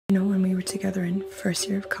You know, when we were together in first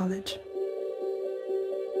year of college.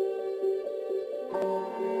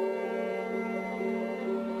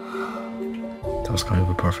 That was kind of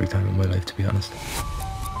a perfect time in my life, to be honest.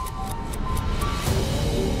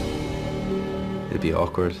 It'd be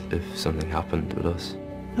awkward if something happened with us.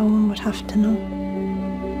 No one would have to know.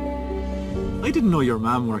 I didn't know your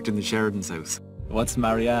mum worked in the Sheridan's house. What's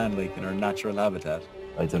Marianne like in her natural habitat?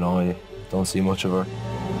 I don't know, I don't see much of her.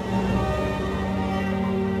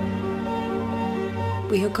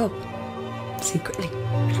 We hook up. Secretly.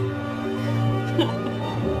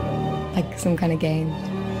 Like some kind of game.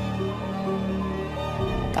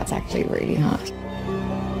 That's actually really hot.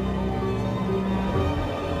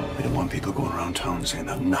 I don't want people going around town saying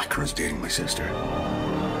that knacker is dating my sister.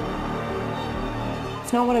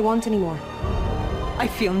 It's not what I want anymore. I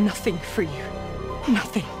feel nothing for you.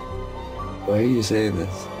 Nothing. Why are you saying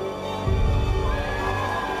this?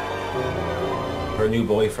 Her new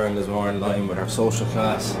boyfriend is more in line with her social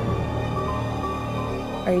class.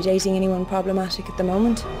 Are you dating anyone problematic at the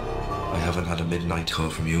moment? I haven't had a midnight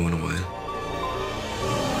call from you in a while.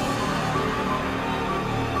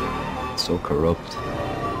 So corrupt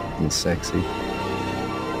and sexy.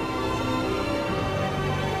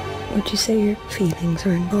 Would you say your feelings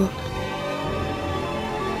are involved?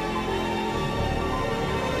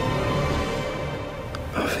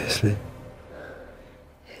 Obviously.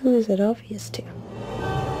 Who is it obvious to?